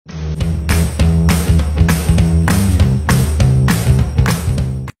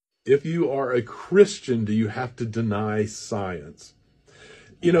If you are a Christian, do you have to deny science?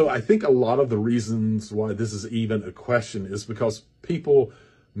 You know, I think a lot of the reasons why this is even a question is because people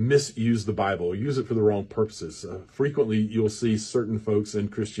misuse the Bible, use it for the wrong purposes. Frequently, you'll see certain folks in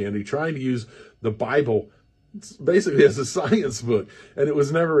Christianity trying to use the Bible basically as a science book, and it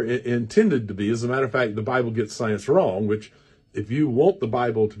was never intended to be. As a matter of fact, the Bible gets science wrong, which if you want the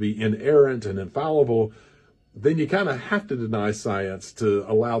Bible to be inerrant and infallible, then you kind of have to deny science to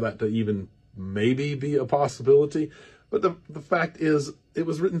allow that to even maybe be a possibility. But the fact is, it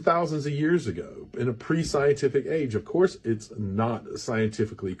was written thousands of years ago in a pre-scientific age. Of course, it's not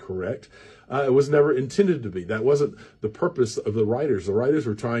scientifically correct. It was never intended to be. That wasn't the purpose of the writers. The writers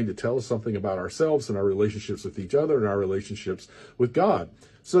were trying to tell us something about ourselves and our relationships with each other and our relationships with God.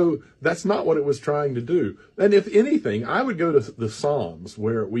 So that's not what it was trying to do. And if anything, I would go to the Psalms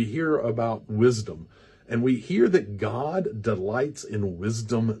where we hear about wisdom, and we hear that God delights in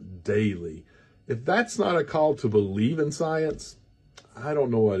wisdom daily. If that's not a call to believe in science, I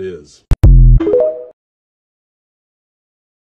don't know what is.